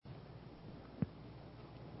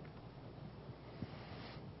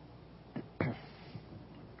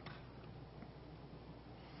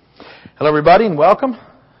Hello, everybody, and welcome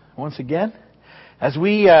once again. As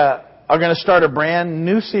we are going to start a brand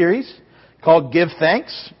new series called Give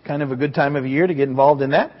Thanks. Kind of a good time of year to get involved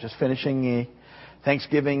in that. Just finishing the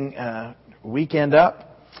Thanksgiving weekend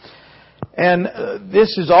up. And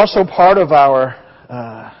this is also part of our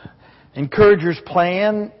Encouragers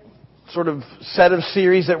Plan sort of set of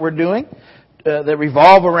series that we're doing that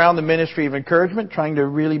revolve around the ministry of encouragement, trying to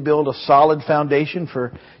really build a solid foundation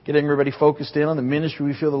for getting everybody focused in on the ministry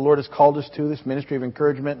we feel the Lord has called us to, this ministry of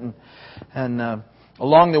encouragement. And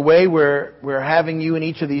along the way, we're having you in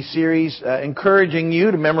each of these series, encouraging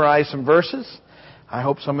you to memorize some verses. I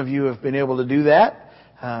hope some of you have been able to do that.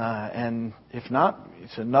 And if not,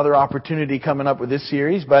 it's another opportunity coming up with this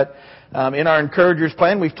series. But in our Encouragers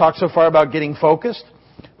Plan, we've talked so far about getting focused,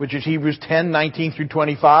 which is Hebrews 10:19 through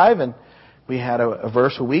 25. And we had a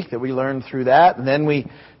verse a week that we learned through that. And then we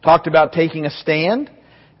talked about taking a stand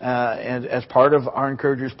as part of our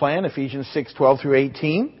Encouragers Plan, Ephesians 6:12 through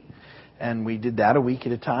 18. And we did that a week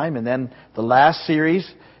at a time. And then the last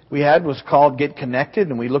series we had was called Get Connected.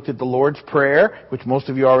 And we looked at the Lord's Prayer, which most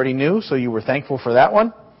of you already knew, so you were thankful for that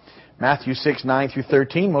one. Matthew 6:9 through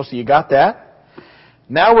 13. Most of you got that.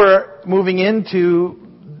 Now we're moving into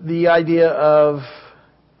the idea of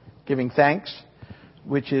giving thanks,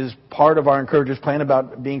 which is part of our Encouragers Plan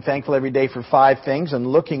about being thankful every day for 5 things and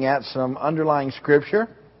looking at some underlying scripture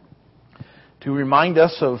to remind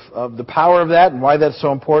us of the power of that and why that's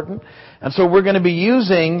so important. And so we're going to be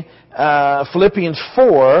using Philippians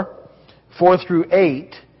 4 through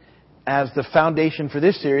 8 as the foundation for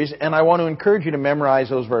this series, and I want to encourage you to memorize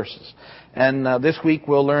those verses. And this week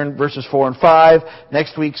we'll learn verses 4 and 5,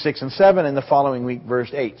 next week 6 and 7, and the following week verse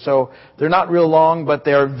 8. So they're not real long, but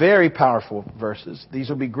they're very powerful verses. These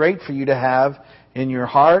will be great for you to have in your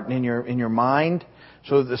heart and in your mind,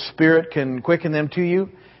 so that the Spirit can quicken them to you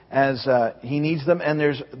as He needs them. And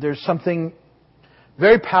there's something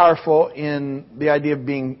very powerful in the idea of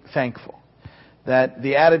being thankful. That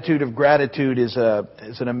the attitude of gratitude is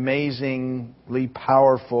an amazingly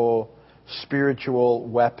powerful spiritual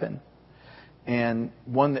weapon. And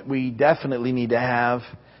one that we definitely need to have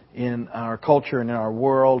in our culture and in our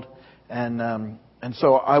world. And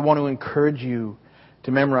so I want to encourage you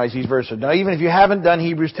to memorize these verses. Now, even if you haven't done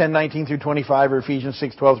Hebrews 10:19 through 25 or Ephesians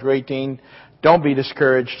 6:12 through 18, don't be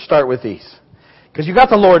discouraged. Start with these. Because you got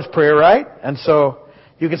the Lord's Prayer, right? And so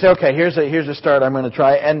you can say, okay, here's a start I'm going to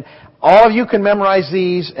try. And all of you can memorize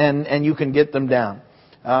these and you can get them down.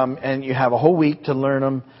 And you have a whole week to learn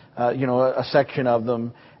them, a section of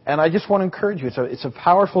them. And I just want to encourage you. It's a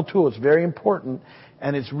powerful tool. It's very important.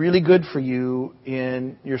 And it's really good for you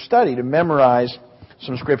in your study to memorize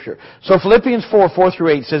some scripture. So Philippians 4 through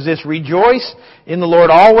 8 says this: Rejoice in the Lord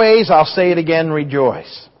always. I'll say it again,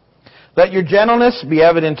 rejoice. Let your gentleness be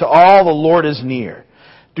evident to all. The Lord is near.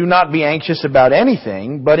 Do not be anxious about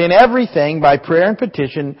anything, but in everything, by prayer and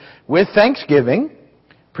petition, with thanksgiving,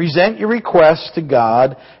 present your requests to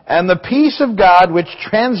God, and the peace of God, which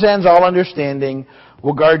transcends all understanding,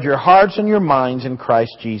 will guard your hearts and your minds in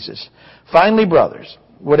Christ Jesus. Finally, brothers,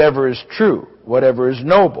 whatever is true, whatever is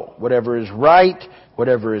noble, whatever is right,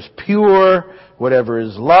 whatever is pure, whatever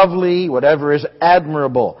is lovely, whatever is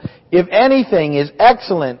admirable, if anything is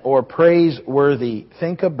excellent or praiseworthy,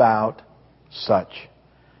 think about such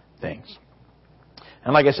things.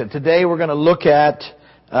 And like I said, today we're going to look at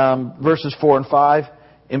verses 4 and 5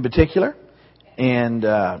 in particular. And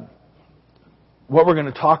what we're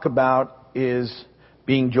going to talk about is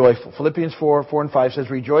being joyful. Philippians 4 and 5 says,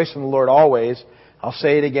 Rejoice in the Lord always. I'll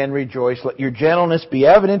say it again, rejoice. Let your gentleness be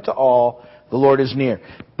evident to all. The Lord is near.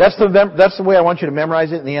 That's the way I want you to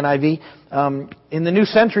memorize it in the NIV. In the New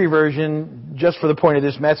Century Version, just for the point of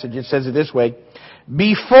this message, it says it this way: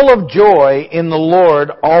 Be full of joy in the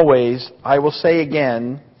Lord always. I will say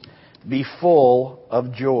again, be full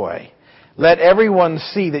of joy. Let everyone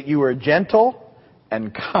see that you are gentle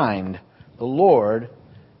and kind. The Lord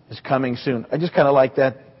is coming soon. I just kind of like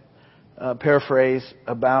that paraphrase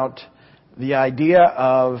about the idea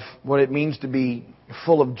of what it means to be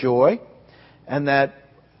full of joy, and that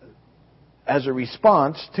as a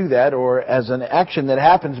response to that, or as an action that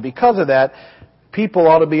happens because of that, people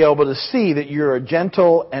ought to be able to see that you're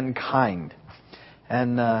gentle and kind.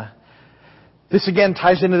 And this again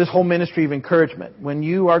ties into this whole ministry of encouragement. When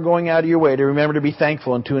you are going out of your way to remember to be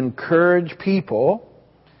thankful and to encourage people,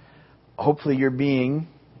 hopefully you're being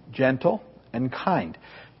gentle and kind.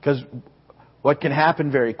 Because what can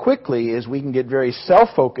happen very quickly is we can get very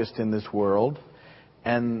self-focused in this world,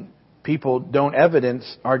 and people don't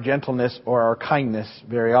evidence our gentleness or our kindness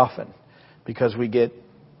very often because we get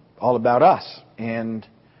all about us, and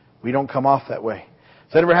we don't come off that way.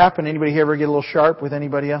 Does that ever happen? Anybody here ever get a little sharp with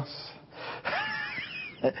anybody else?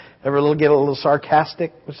 Ever get a little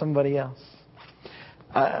sarcastic with somebody else?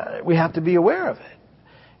 We have to be aware of it.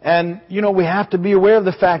 And, we have to be aware of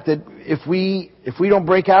the fact that if we don't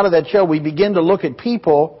break out of that shell, we begin to look at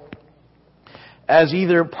people as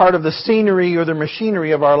either part of the scenery or the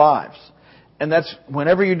machinery of our lives. And that's,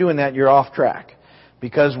 whenever you're doing that, you're off track.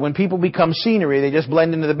 Because when people become scenery, they just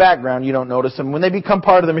blend into the background, you don't notice them. When they become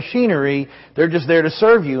part of the machinery, they're just there to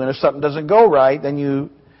serve you. And if something doesn't go right, then you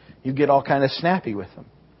get all kind of snappy with them.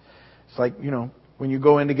 It's like, when you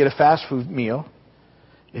go in to get a fast food meal,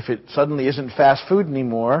 if it suddenly isn't fast food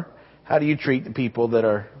anymore, how do you treat the people that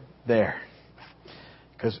are there?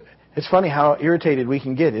 Because it's funny how irritated we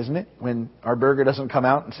can get, isn't it? When our burger doesn't come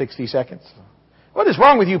out in 60 seconds. What is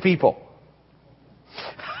wrong with you people?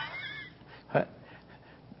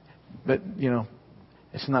 But,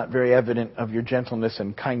 it's not very evident of your gentleness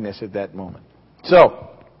and kindness at that moment. So,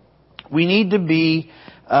 we need to be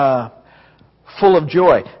full of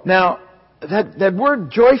joy. Now, that word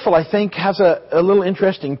joyful, I think, has a little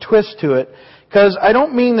interesting twist to it. Because I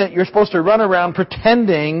don't mean that you're supposed to run around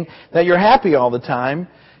pretending that you're happy all the time.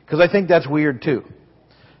 Because I think that's weird too.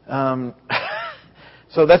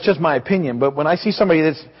 So that's just my opinion. But when I see somebody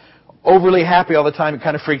that's overly happy all the time, it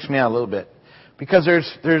kind of freaks me out a little bit. Because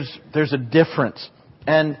there's a difference.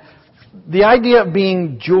 And the idea of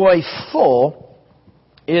being joyful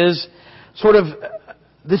is sort of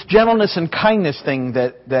this gentleness and kindness thing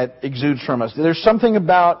that exudes from us. There's something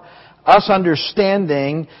about us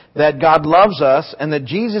understanding that God loves us and that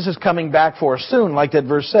Jesus is coming back for us soon, like that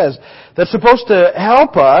verse says, that's supposed to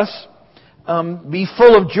help us be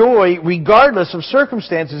full of joy regardless of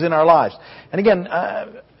circumstances in our lives. And again,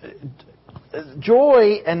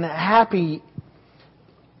 joy and happy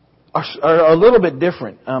are a little bit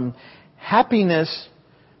different. Happiness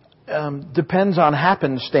depends on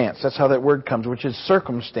happenstance. That's how that word comes, which is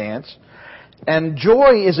circumstance. And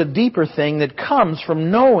joy is a deeper thing that comes from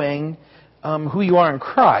knowing who you are in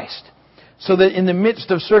Christ. So that in the midst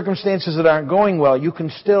of circumstances that aren't going well, you can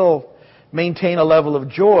still maintain a level of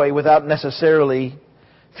joy without necessarily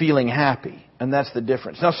feeling happy. And that's the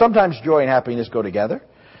difference. Now, sometimes joy and happiness go together.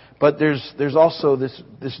 But there's also this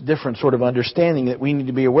different sort of understanding that we need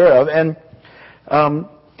to be aware of. And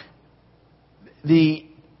the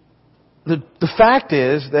fact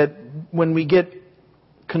is that when we get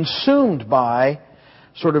consumed by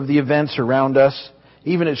sort of the events around us,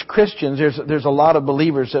 even as Christians, there's a lot of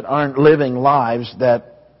believers that aren't living lives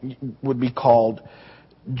that would be called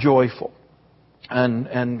joyful. And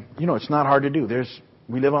it's not hard to do.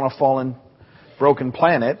 We live on a fallen, broken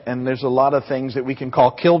planet, and there's a lot of things that we can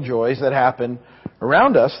call killjoys that happen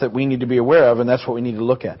around us that we need to be aware of, and that's what we need to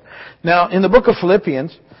look at. Now, in the book of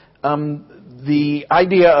Philippians, the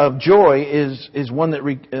idea of joy is one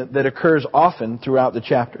that occurs often throughout the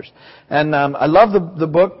chapters. And I love the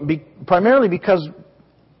book primarily because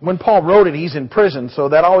when Paul wrote it, he's in prison, so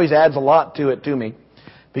that always adds a lot to it to me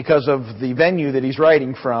because of the venue that he's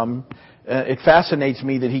writing from. It fascinates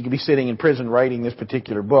me that he could be sitting in prison writing this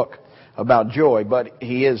particular book about joy, but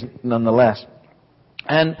he is nonetheless.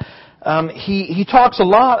 And he talks a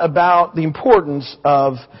lot about the importance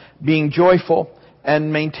of being joyful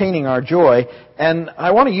and maintaining our joy. And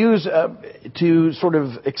I want to use, to sort of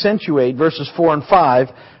accentuate verses 4 and 5,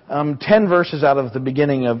 10 verses out of the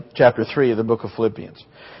beginning of chapter 3 of the book of Philippians.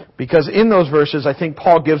 Because in those verses, I think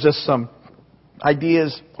Paul gives us some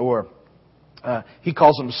ideas, or he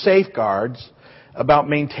calls them safeguards, about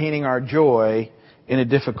maintaining our joy in a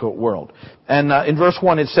difficult world. And in verse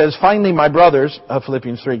 1 it says, "Finally, my brothers,"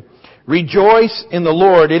 Philippians 3, "rejoice in the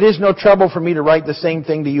Lord. It is no trouble for me to write the same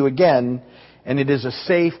thing to you again, and it is a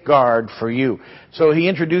safeguard for you." So he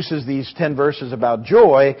introduces these 10 verses about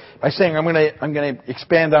joy by saying, I'm going to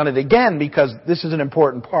expand on it again because this is an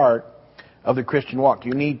important part of the Christian walk.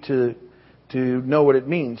 You need to know what it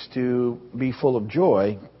means to be full of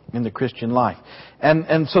joy in the Christian life.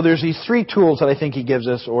 And so there's these 3 tools that I think he gives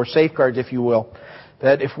us, or safeguards, if you will,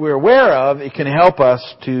 that if we're aware of, it can help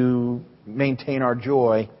us to maintain our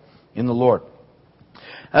joy in the Lord.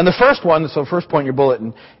 And the first one, so first point in your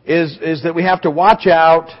bulletin, is that we have to watch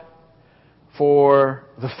out for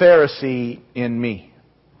the Pharisee in me.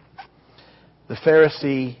 The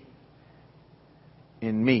Pharisee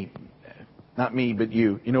in me. Not me, but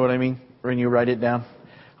you. You know what I mean? When you write it down.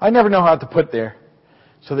 I never know how to put there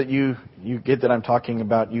so that you get that I'm talking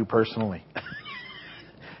about you personally.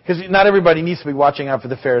 Because not everybody needs to be watching out for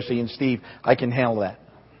the Pharisee, and Steve, I can handle that.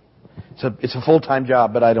 It's a full-time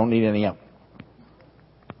job, but I don't need any help.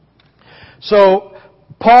 So,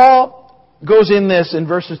 Paul goes in this in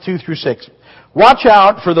verses 2 through 6. "Watch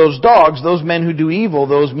out for those dogs, those men who do evil,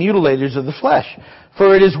 those mutilators of the flesh.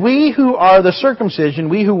 For it is we who are the circumcision,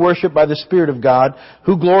 we who worship by the Spirit of God,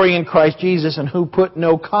 who glory in Christ Jesus, and who put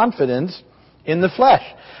no confidence in the flesh.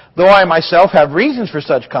 Though I myself have reasons for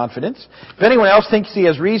such confidence. If anyone else thinks he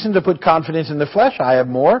has reason to put confidence in the flesh, I have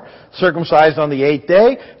more. Circumcised on the 8th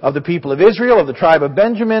day, of the people of Israel, of the tribe of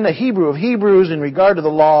Benjamin, a Hebrew of Hebrews, in regard to the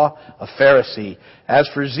law, a Pharisee. As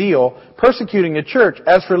for zeal, persecuting the church.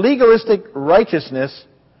 As for legalistic righteousness,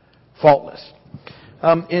 faultless.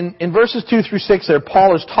 In verses 2 through 6 there,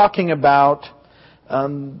 Paul is talking about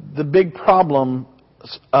the big problem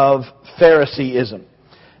of Phariseeism.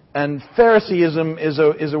 And Phariseeism is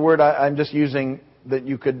a word I'm just using that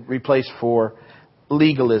you could replace for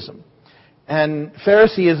legalism. And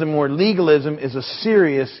Phariseeism or legalism is a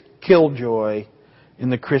serious killjoy in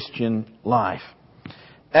the Christian life.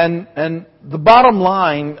 And the bottom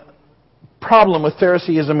line problem with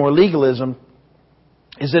Phariseeism or legalism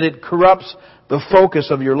is that it corrupts the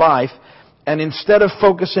focus of your life. And instead of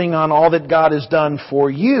focusing on all that God has done for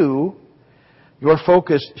you, your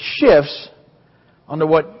focus shifts onto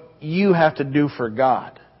what you have to do for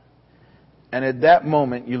God. And at that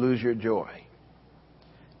moment, you lose your joy.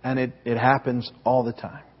 And it happens all the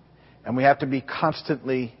time. And we have to be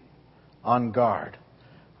constantly on guard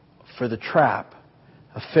for the trap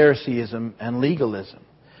of Phariseeism and legalism.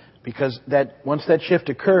 Because once that shift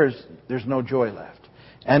occurs, there's no joy left.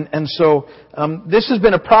 And so this has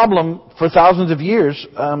been a problem for thousands of years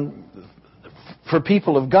for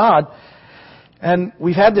people of God. And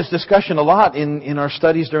we've had this discussion a lot in our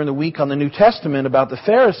studies during the week on the New Testament about the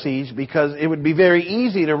Pharisees, because it would be very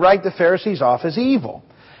easy to write the Pharisees off as evil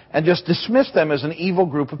and just dismiss them as an evil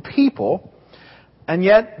group of people. And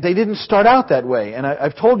yet they didn't start out that way. And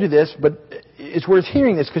I've told you this, but it's worth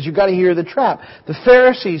hearing this because you've got to hear the trap. The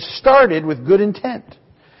Pharisees started with good intent.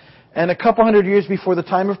 And a couple hundred years before the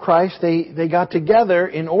time of Christ, they got together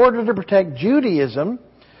in order to protect Judaism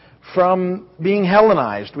from being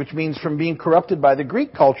Hellenized, which means from being corrupted by the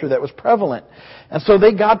Greek culture that was prevalent. And so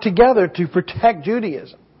they got together to protect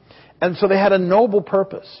Judaism. And so they had a noble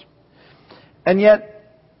purpose. And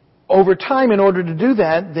yet, over time, in order to do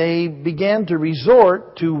that, they began to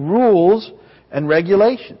resort to rules and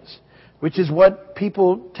regulations, which is what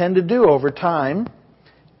people tend to do over time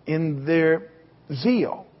in their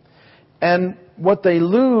zeal. And what they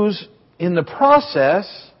lose in the process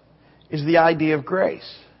is the idea of grace.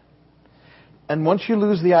 And once you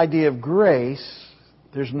lose the idea of grace,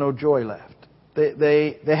 there's no joy left.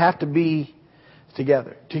 They have to be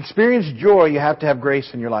together. To experience joy, you have to have grace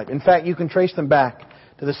in your life. In fact, you can trace them back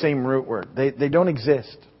to the same root word. They don't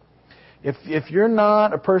exist. If you're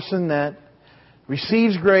not a person that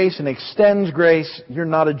receives grace and extends grace, you're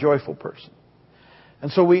not a joyful person.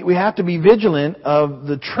 And so we have to be vigilant of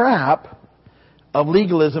the trap of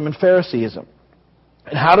legalism and Phariseeism.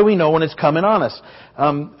 And how do we know when it's coming on us?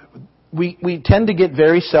 We tend to get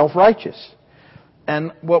very self-righteous.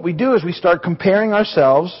 And what we do is we start comparing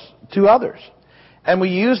ourselves to others. And we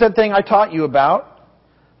use that thing I taught you about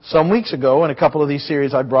some weeks ago in a couple of these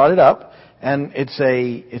series. I brought it up. And it's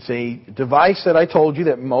a device that I told you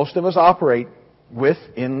that most of us operate with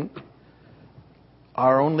in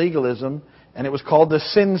our own legalism. And it was called the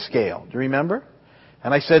sin scale. Do you remember?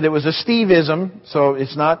 And I said it was a Steveism. So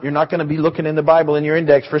you're not going to be looking in the Bible in your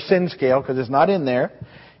index for sin scale because it's not in there.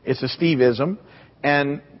 It's a Steveism.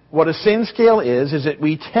 And what a sin scale is that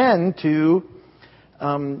we tend to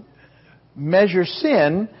measure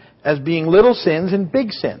sin as being little sins and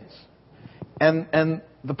big sins. And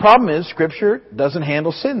the problem is Scripture doesn't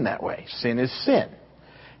handle sin that way. Sin is sin.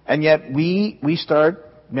 And yet we start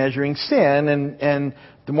measuring sin, and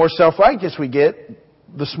the more self-righteous we get,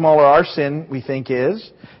 the smaller our sin we think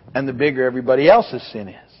is, and the bigger everybody else's sin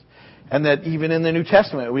is. And that even in the New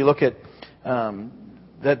Testament, we look at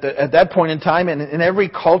that at that point in time, and in every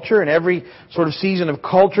culture, in every sort of season of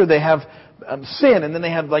culture, they have sin, and then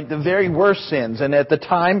they have like the very worst sins. And at the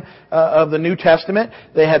time of the New Testament,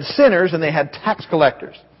 they had sinners and they had tax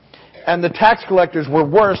collectors. And the tax collectors were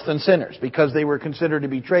worse than sinners because they were considered to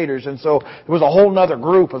be traitors. And so there was a whole other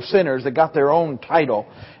group of sinners that got their own title.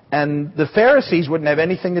 And the Pharisees wouldn't have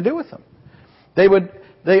anything to do with them.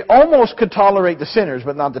 They almost could tolerate the sinners,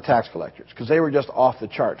 but not the tax collectors, because they were just off the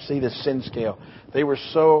charts. See this sin scale. They were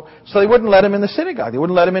so they wouldn't let them in the synagogue. They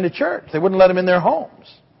wouldn't let them into church. They wouldn't let them in their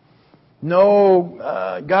homes.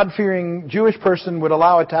 No God-fearing Jewish person would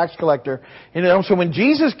allow a tax collector. So when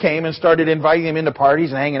Jesus came and started inviting them into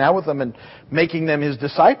parties and hanging out with them and making them His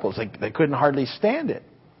disciples, they couldn't hardly stand it.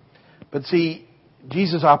 But see,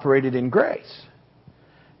 Jesus operated in grace.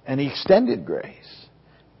 And He extended grace.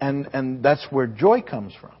 And that's where joy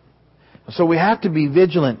comes from. So we have to be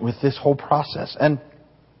vigilant with this whole process. And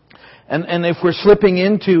And if we're slipping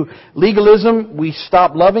into legalism, we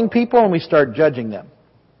stop loving people and we start judging them.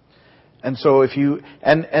 And so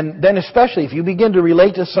and then especially if you begin to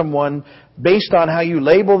relate to someone based on how you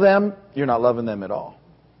label them, you're not loving them at all.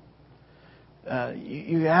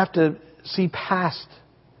 You have to see past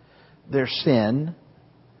their sin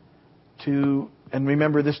and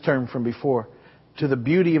remember this term from before, to the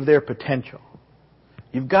beauty of their potential.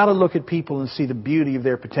 You've got to look at people and see the beauty of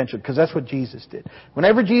their potential, because that's what Jesus did.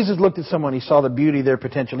 Whenever Jesus looked at someone, He saw the beauty of their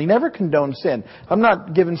potential. He never condoned sin. I'm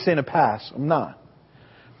not giving sin a pass. I'm not.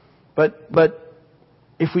 But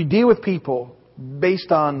if we deal with people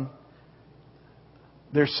based on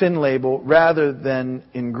their sin label rather than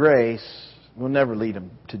in grace, we'll never lead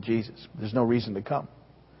them to Jesus. There's no reason to come.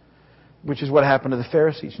 Which is what happened to the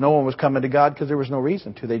Pharisees. No one was coming to God because there was no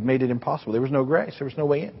reason to. They'd made it impossible. There was no grace. There was no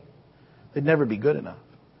way in. They'd never be good enough.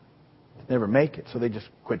 They'd never make it. So they just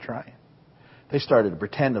quit trying. They started to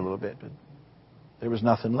pretend a little bit, but there was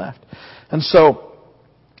nothing left. And so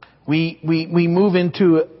we move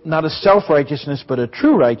into not a self-righteousness, but a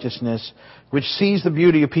true righteousness, which sees the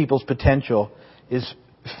beauty of people's potential, is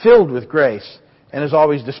filled with grace, and is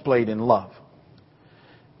always displayed in love.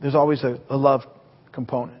 There's always a love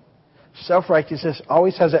component. Self-righteousness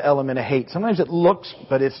always has an element of hate. Sometimes it looks,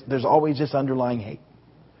 but there's always this underlying hate.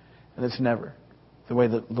 And it's never the way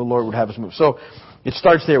that the Lord would have us move. So it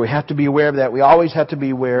starts there. We have to be aware of that. We always have to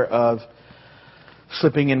be aware of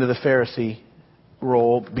slipping into the Pharisee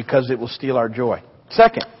role, because it will steal our joy.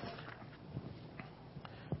 Second,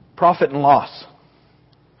 profit and loss.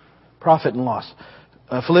 Profit and loss.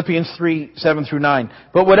 Philippians 3, 7 through 9.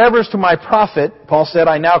 But whatever is to my profit, Paul said,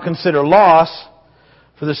 I now consider loss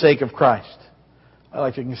for the sake of Christ. I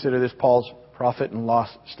like to consider this Paul's profit and loss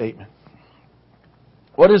statement.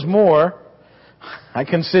 What is more, I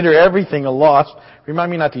consider everything a loss.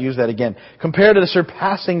 Remind me not to use that again. Compared to the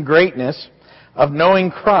surpassing greatness of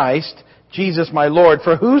knowing Christ, Jesus my Lord,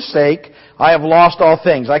 for whose sake I have lost all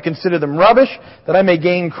things. I consider them rubbish, that I may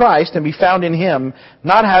gain Christ and be found in Him,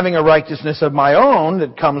 not having a righteousness of my own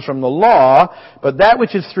that comes from the law, but that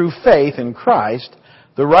which is through faith in Christ,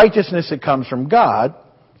 the righteousness that comes from God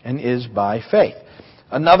and is by faith.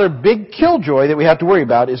 Another big killjoy that we have to worry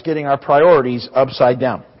about is getting our priorities upside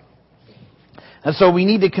down. And so we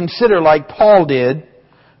need to consider, like Paul did,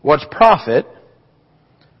 what's profit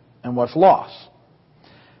and what's loss.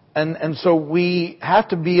 And so we have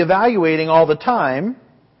to be evaluating all the time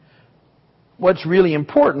what's really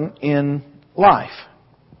important in life.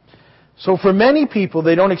 So for many people,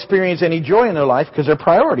 they don't experience any joy in their life because their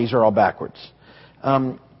priorities are all backwards.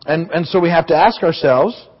 And so we have to ask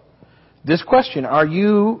ourselves this question: are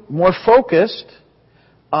you more focused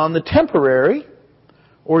on the temporary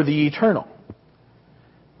or the eternal?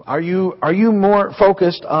 Are you more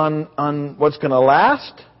focused on what's going to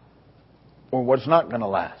last or what's not going to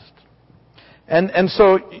last? And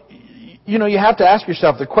so, you have to ask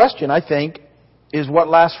yourself the question, I think, is what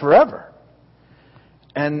lasts forever?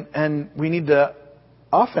 And we need to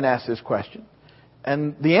often ask this question.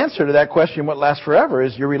 And the answer to that question, what lasts forever,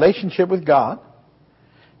 is your relationship with God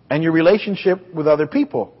and your relationship with other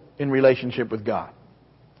people in relationship with God.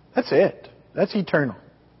 That's it. That's eternal.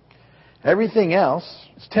 Everything else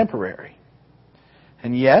is temporary.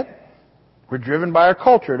 And yet, we're driven by our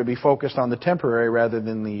culture to be focused on the temporary rather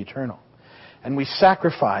than the eternal. And we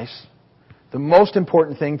sacrifice the most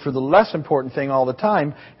important thing for the less important thing all the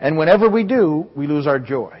time. And whenever we do, we lose our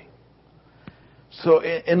joy. So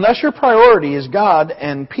unless your priority is God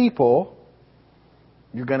and people,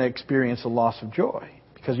 you're going to experience a loss of joy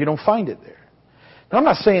because you don't find it there. Now, I'm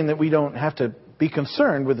not saying that we don't have to be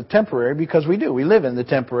concerned with the temporary, because we do. We live in the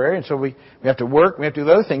temporary, and so we have to work, we have to do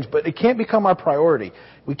other things, but it can't become our priority.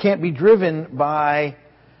 We can't be driven by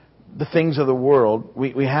the things of the world.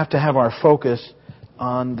 We have to have our focus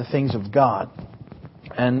on the things of God.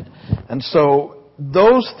 And so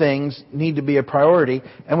those things need to be a priority,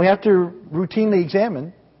 and we have to routinely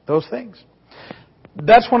examine those things.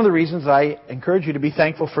 That's one of the reasons I encourage you to be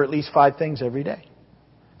thankful for at least 5 things every day.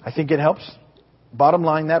 I think it helps bottom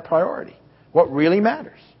line that priority. What really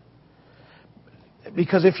matters.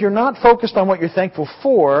 Because if you're not focused on what you're thankful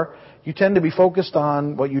for, you tend to be focused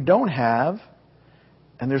on what you don't have,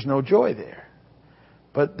 and there's no joy there.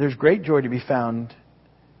 But there's great joy to be found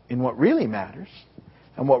in what really matters.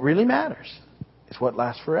 And what really matters is what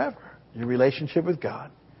lasts forever. Your relationship with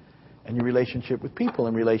God and your relationship with people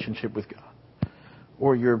in relationship with God.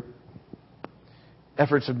 Or your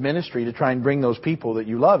efforts of ministry to try and bring those people that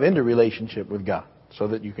you love into relationship with God so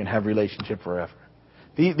that you can have relationship forever.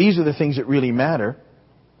 These are the things that really matter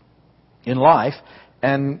in life.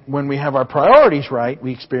 And when we have our priorities right,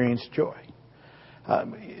 we experience joy.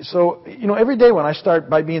 So, every day when I start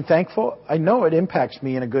by being thankful, I know it impacts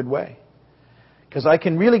me in a good way. Because I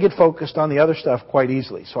can really get focused on the other stuff quite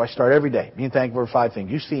easily. So I start every day being thankful for 5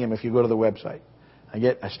 things. You see them if you go to the website.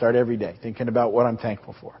 I start every day thinking about what I'm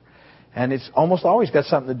thankful for. And it's almost always got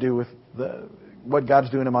something to do with what God's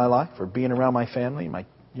doing in my life, or being around my family, my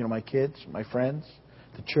kids, my friends,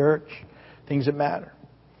 the church, things that matter.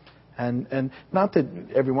 And not that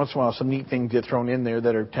every once in a while some neat things get thrown in there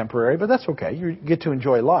that are temporary, but that's okay. You get to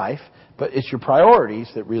enjoy life, but it's your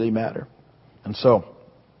priorities that really matter. And so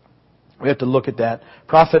we have to look at that.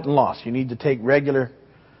 Profit and loss. You need to take regular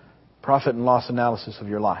profit and loss analysis of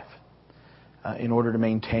your life in order to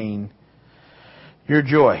maintain your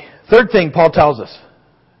joy. Third thing Paul tells us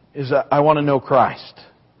is I want to know Christ.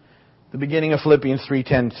 The beginning of Philippians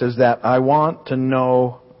 3:10 says that I want to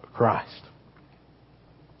know Christ.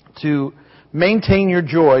 To maintain your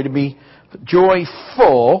joy, to be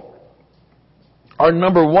joyful, our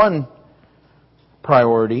number one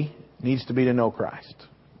priority needs to be to know Christ.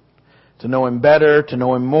 To know Him better, to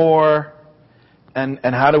know Him more. And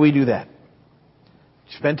how do we do that?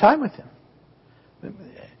 Spend time with Him.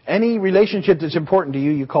 Any relationship that's important to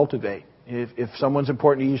you, you cultivate. If someone's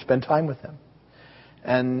important to you, spend time with them.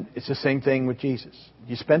 And it's the same thing with Jesus.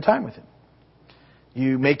 You spend time with Him.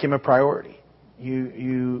 You make Him a priority.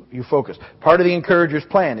 You focus. Part of the Encourager's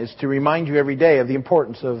plan is to remind you every day of the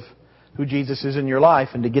importance of who Jesus is in your life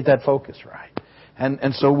and to get that focus right.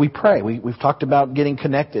 And so we pray. We've talked about getting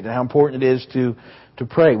connected and how important it is to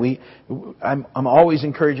pray. I'm always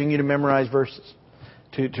encouraging you to memorize verses,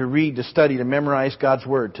 to read, to study, to memorize God's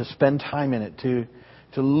Word, to spend time in it,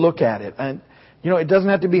 to look at it. And, it doesn't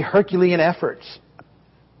have to be Herculean efforts.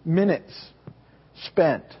 Minutes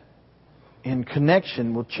spent in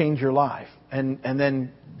connection will change your life and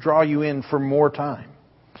then draw you in for more time.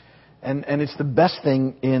 And it's the best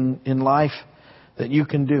thing in life that you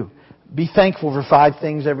can do. Be thankful for 5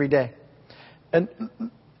 things every day. And,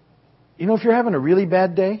 if you're having a really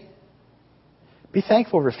bad day, be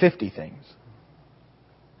thankful for 50 things.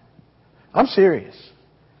 I'm serious.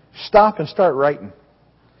 Stop and start writing.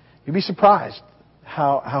 You'll be surprised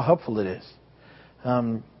how helpful it is.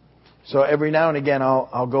 So every now and again,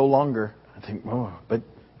 I'll go longer. I think, but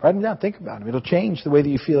write them down. Think about them. It'll change the way that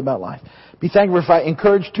you feel about life. Be thankful for 5.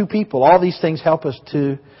 Encourage 2 people. All these things help us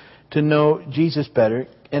to know Jesus better.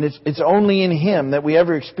 And it's only in Him that we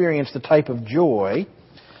ever experience the type of joy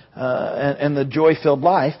and the joy-filled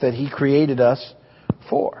life that He created us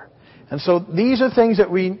for. And so these are things that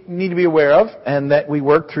we need to be aware of and that we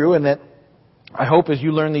work through, and that I hope as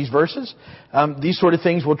you learn these verses, these sort of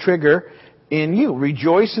things will trigger in you.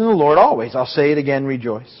 Rejoice in the Lord always. I'll say it again,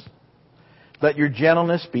 rejoice. Let your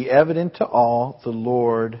gentleness be evident to all. The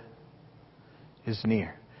Lord is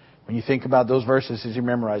near. When you think about those verses as you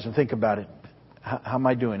memorize them, think about it. How am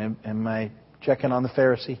I doing? Am I checking on the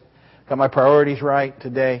Pharisee? Got my priorities right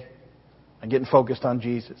today? I'm getting focused on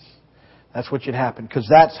Jesus. That's what should happen, because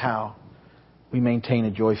that's how we maintain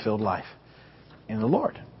a joy-filled life in the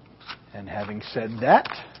Lord. And having said that,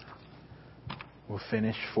 we'll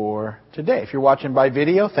finish for today. If you're watching by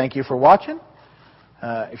video, thank you for watching.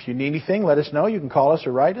 If you need anything, let us know. You can call us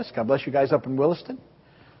or write us. God bless you guys up in Williston.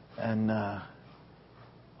 And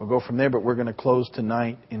we'll go from there, but we're going to close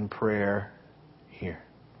tonight in prayer here.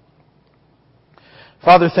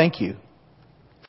 Father, thank you